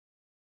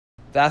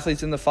The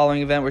athletes in the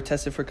following event were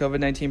tested for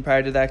COVID-19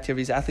 prior to the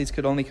activities. Athletes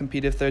could only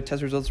compete if their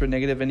test results were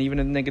negative, and even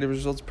if negative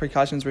results,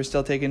 precautions were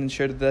still taken to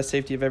ensure the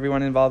safety of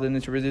everyone involved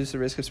and to reduce the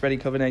risk of spreading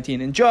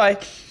COVID-19. Enjoy!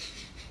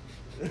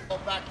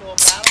 Backdoor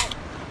battle,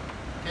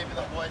 keeping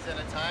the boys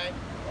entertained.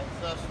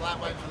 Surf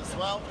flat weight for the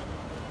swell.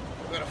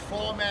 We've got a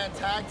 4-man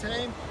tag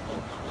team.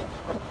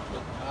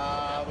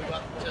 We've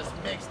got just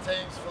mixed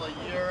teams full of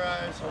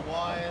Euros,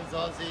 Hawaiians,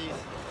 Aussies,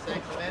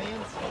 San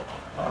Clementians.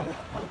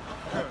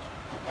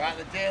 Alright,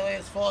 the deal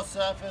is 4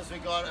 surfers.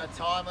 We've got a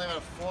time limit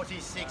of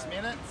 46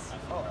 minutes.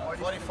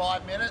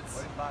 45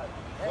 minutes.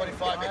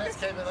 45 minutes,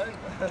 keep it there.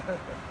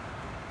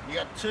 You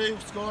got 2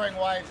 scoring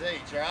waves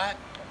each, alright?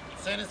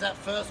 As soon as that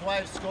first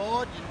wave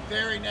scored, your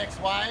very next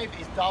wave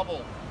is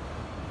double.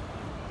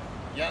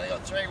 You only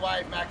got 3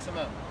 wave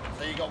maximum.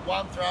 So you got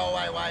 1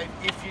 throwaway wave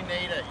if you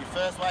need it. Your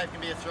first wave can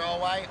be a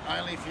throwaway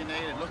only if you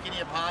need it. Look at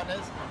your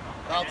partners.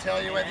 They'll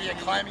tell you whether you're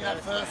claiming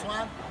that first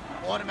one.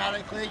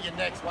 Automatically, your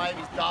next wave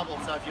is double.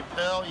 So if you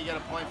pearl, you get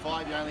a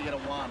 0.5, you only get a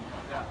 1.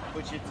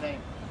 Puts your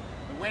team.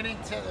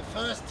 The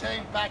first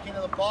team back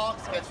into the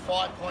box gets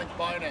 5 points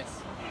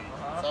bonus.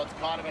 So it's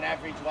kind of an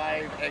average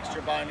wave,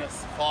 extra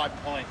bonus, 5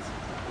 points.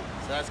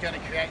 So that's going to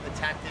create the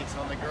tactics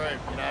on the group.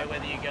 You know,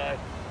 whether you go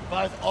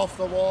both off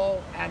the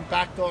wall and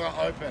backdoor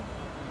are open.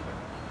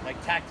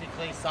 Like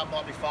tactically, some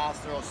might be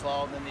faster or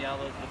slower than the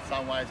others, but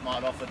some waves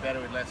might offer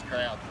better with less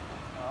crowd.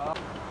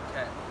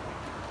 Okay.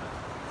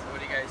 So what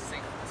do you guys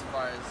think as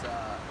far as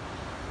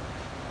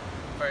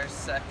first,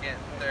 second,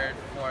 third,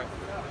 fourth?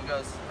 Who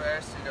goes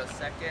first? Who goes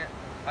second?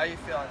 How are you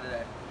feeling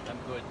today? I'm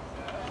good.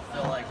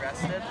 Feel like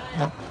rested?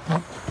 I'm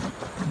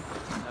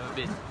a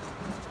bit.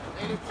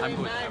 I'm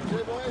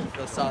good.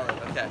 Feel solid.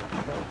 Okay.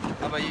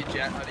 How about you,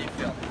 Jen? How do you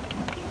feel?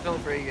 Feel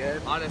pretty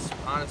good.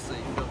 Honestly,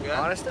 you feel good?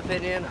 Honest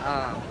opinion,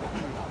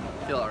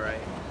 feel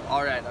alright.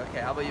 Alright, okay.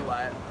 How about you,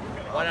 Wyatt?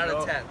 1 out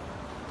of 10.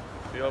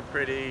 Feel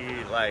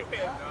pretty like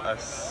a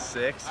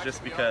 6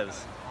 just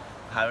because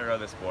I haven't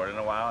rode this board in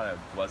a while and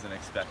I wasn't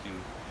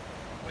expecting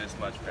this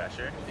much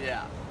pressure.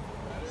 Yeah.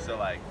 So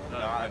like,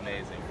 not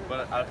amazing,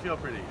 but I feel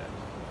pretty good.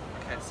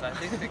 Okay, so I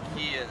think the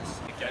key is...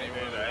 Can't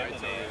even right over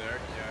there.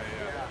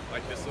 Yeah.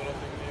 Like this little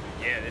thing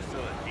maybe? Yeah, this is a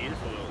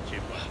beautiful little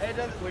chip one. Hey,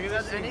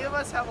 does any of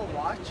us have a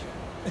watch?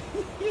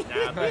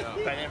 Nah, but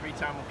every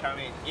time we come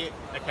in,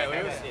 okay,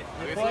 where was it?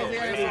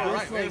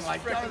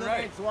 Like, go to the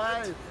next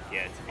wave.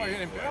 Yeah, it's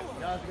beautiful.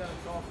 You guys got to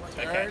talk like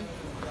Okay.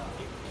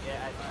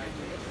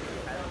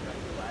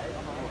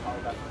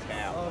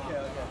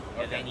 Okay.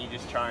 And then you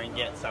just try and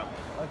get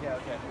something. Okay.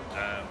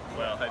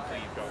 Well, hopefully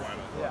you've got one.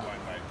 Yeah.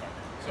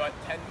 So at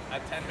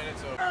 10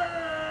 minutes of...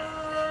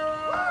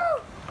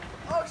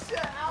 Oh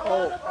shit!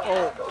 Oh.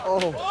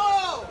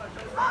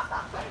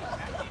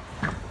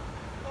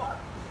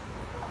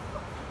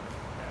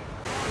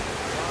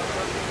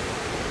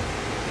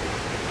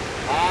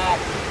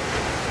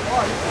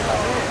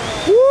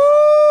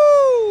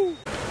 Woo!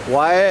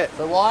 Wyatt.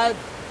 So Wyatt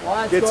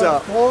Gets scored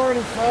up. 4 in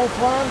his first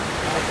one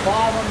and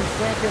 5 on the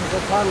second, so a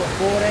total of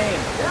 14.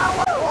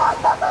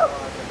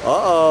 Uh-oh.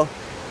 Uh-oh.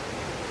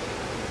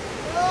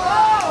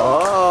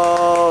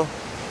 Oh.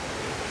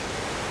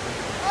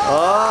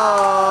 Oh.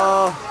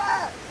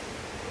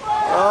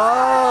 Oh.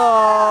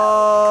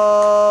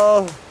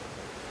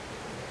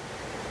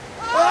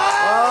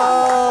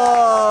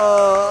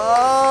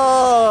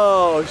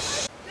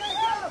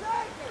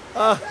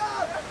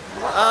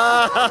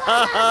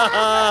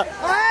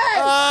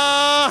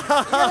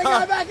 Gotta go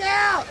back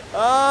out!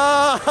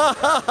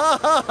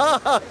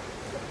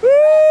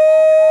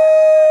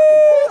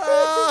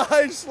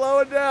 Slow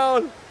it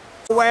down.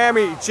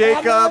 Whammy,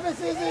 Jacob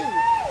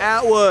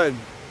Atwood.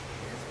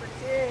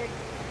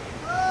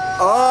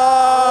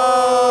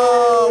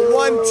 Oh,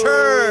 one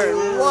turn.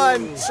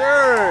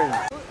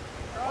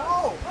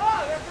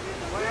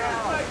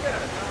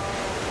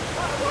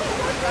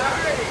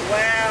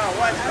 Wow,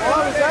 what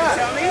was that?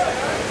 Tell me.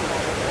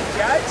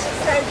 Judge?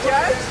 Say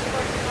judge?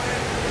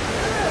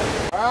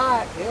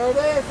 Alright, here it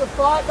is, the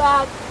fight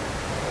back.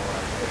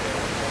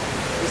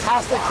 This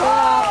has to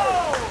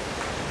count.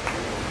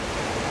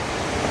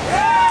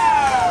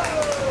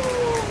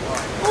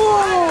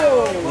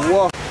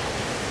 Whoa.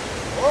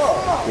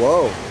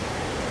 Whoa.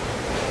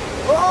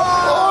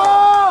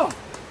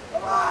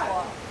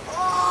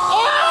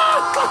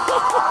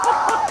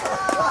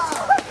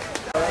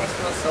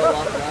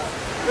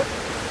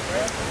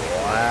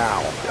 Wow.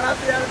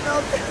 Let's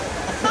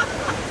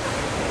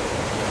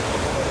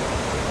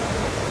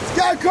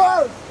go,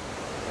 Carl!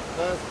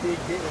 First big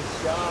hit was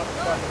sharp,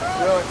 fucking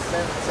threw it,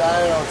 sent the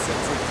tail, sent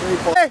some 3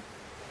 points.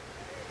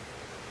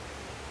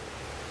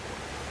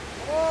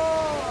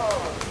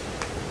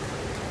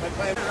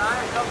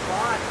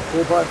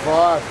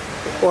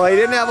 4.5. Well, he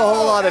didn't have a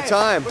whole lot of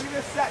time. Look at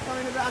this set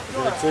coming in the back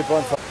door.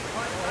 2.5.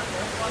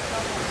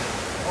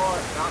 Oh,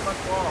 not much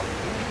ball.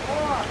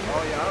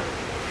 Oh, yeah.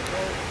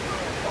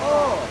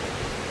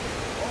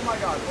 Oh my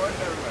God, boys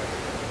everywhere.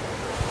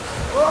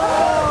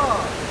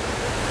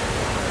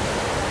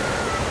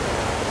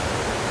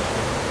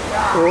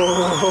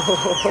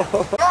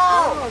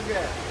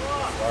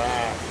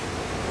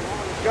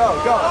 Go,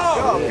 go,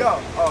 go.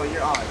 Oh,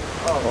 you're on.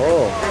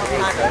 Oh,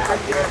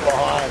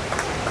 Behind.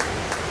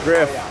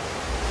 Griff.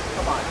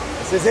 Come on.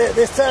 This is it.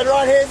 This turn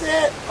right here is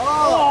it.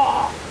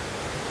 Oh!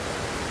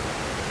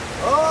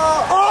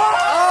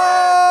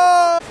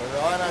 So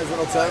Rhino's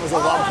little turn was a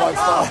 1.5.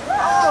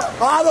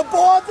 Ah, the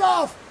board's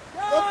off.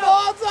 The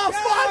board's off.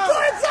 5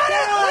 points on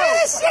it.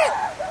 Finish it.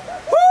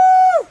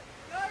 Woo!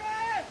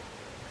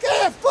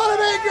 Griff, put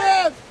him in,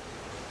 Griff.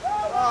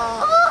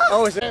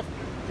 Oh, is it?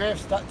 Griff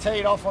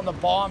teed off on the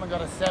bomb and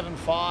got a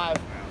 7-5.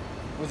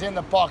 Was in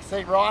the box.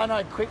 See,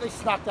 Rhino quickly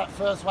snuck that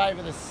first wave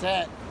of the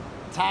set,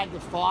 tagged the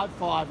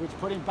 5-5, which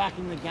put him back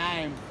in the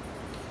game.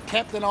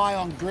 Kept an eye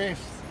on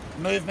Griff's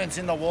movements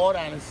in the water,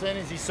 and as soon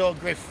as he saw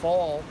Griff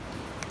fall,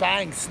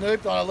 bang,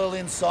 snooped on a little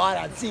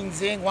insider, zing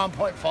zing,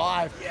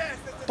 1.5. Yes,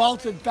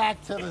 bolted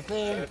back to the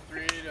thing.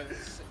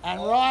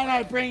 And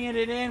Rhino bringing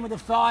it in with the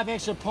 5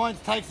 extra points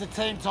takes the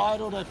team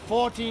title to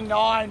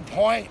 49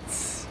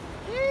 points.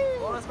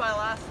 What was my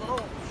last little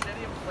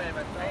shitty wave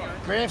I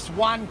thought? Griff's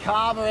one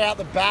carver out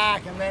the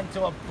back and then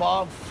to a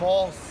bog,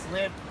 false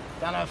slip.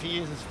 Don't know if he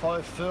uses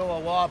full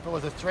or what, but it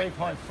was a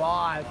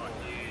 3.5.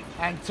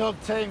 And took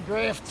Team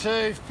Griff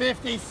to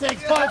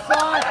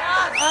 56.5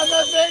 and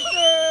the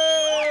victory!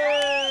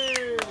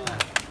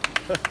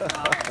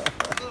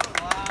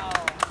 Wow.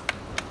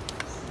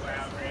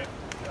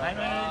 I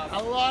mean,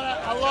 a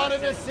lot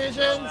of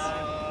decisions.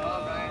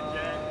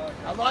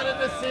 A lot of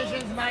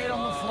decisions made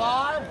on the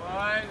fly.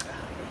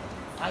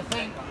 I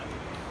think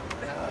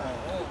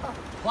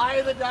play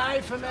of the day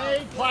for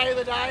me, play of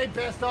the day,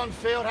 best on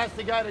field has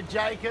to go to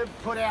Jacob,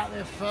 put out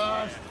there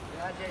first.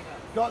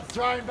 Got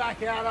thrown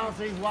back out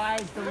after his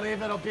waves,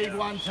 delivered a big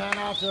one turn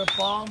after a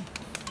bomb.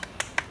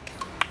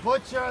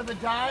 Butcher of the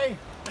day.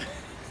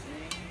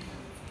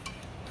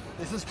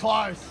 This is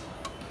close.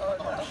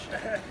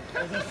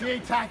 There's a few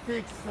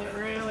tactics that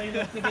really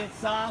looked a bit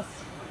sus.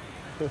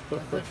 There's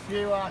a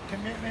few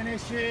commitment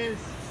issues.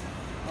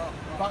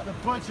 But the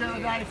butcher of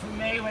the day for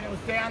me, when it was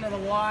down to the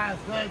wire,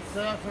 third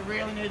surfer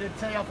really needed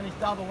to tee off in his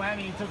double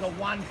whammy. He took a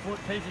 1-foot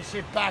piece of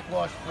shit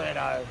backwash,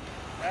 Fredo.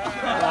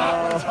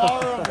 That was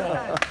horrible.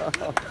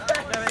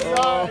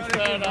 So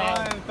Fredo.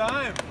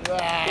 No,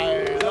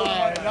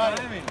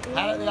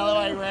 had it the other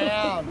way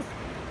round.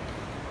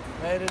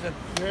 Needed to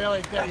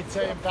really get your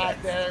team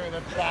back there with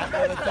a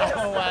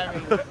double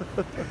whammy.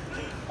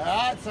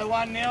 Alright, so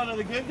 1-0 to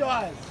the good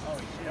guys.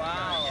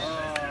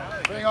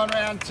 Wow. Bring on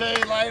round 2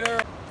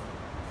 later.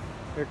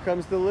 Here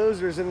comes the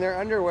losers in their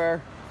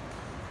underwear.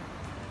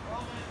 We're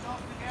all going to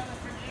jump together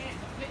from here.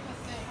 It's a fitness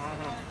thing. We're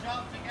going to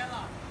jump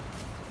together.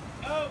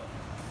 Go!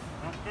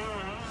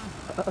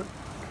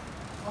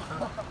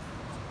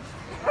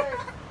 Hey,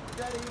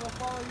 Daddy, he will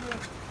follow you.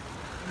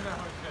 No,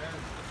 okay.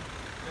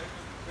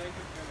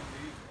 Jacob's going to